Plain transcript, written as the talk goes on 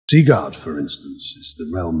Seaguard, for instance, is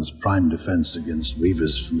the realm's prime defense against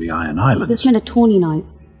weavers from the Iron Islands. Those men are tawny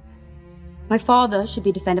knights. My father should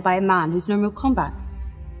be defended by a man who's known real combat.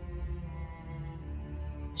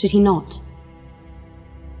 Should he not?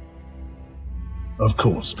 Of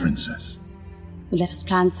course, Princess. Well, let us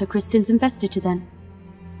plan Sir Criston's investiture then.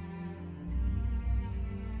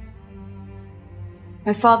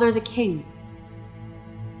 My father is a king.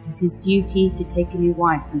 It is his duty to take a new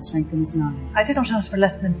wife and strengthen his line. I did not ask for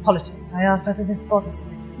less than politics. I asked whether this bothers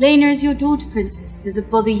me. Rhaenyra is your daughter, Princess. Does it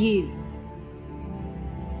bother you?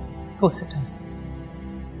 Of course it does.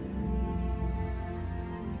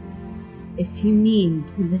 If you mean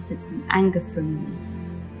to elicit some anger from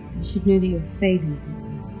me, you should know that you're failing,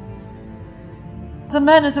 Princess. The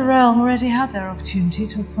men of the realm already had their opportunity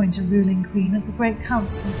to appoint a ruling queen at the Great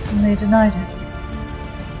Council, and they denied it.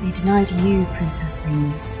 They denied you, Princess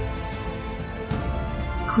Rhaenys.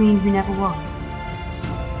 Queen who never was.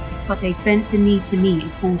 But they bent the knee to me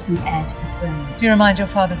and called me heir to the throne. Do you remind your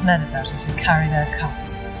father's men of that as you carry their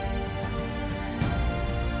cups?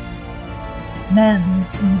 Men who had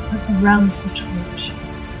seen you put the realm to the torch,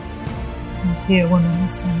 and Theo on the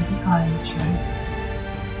side of Iron Throne.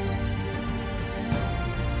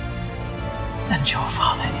 And your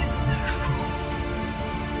father is no fool.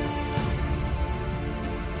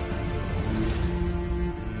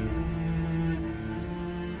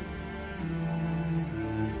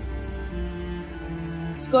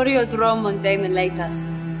 Scorio dromon daemon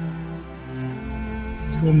leitas.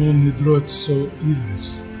 Dromon hidroetso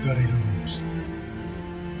iles dariros.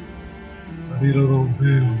 Dariroro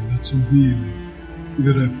belum natsubile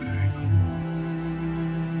iderete encomo.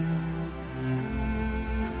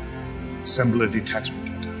 Assemble a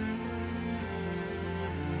detachment.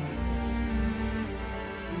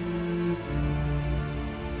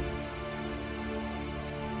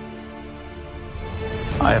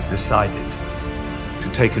 I have decided to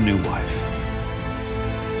take a new wife.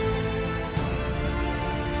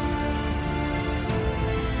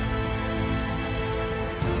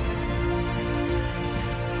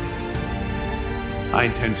 I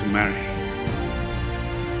intend to marry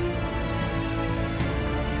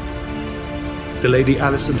the Lady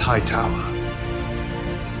Alicent Hightower.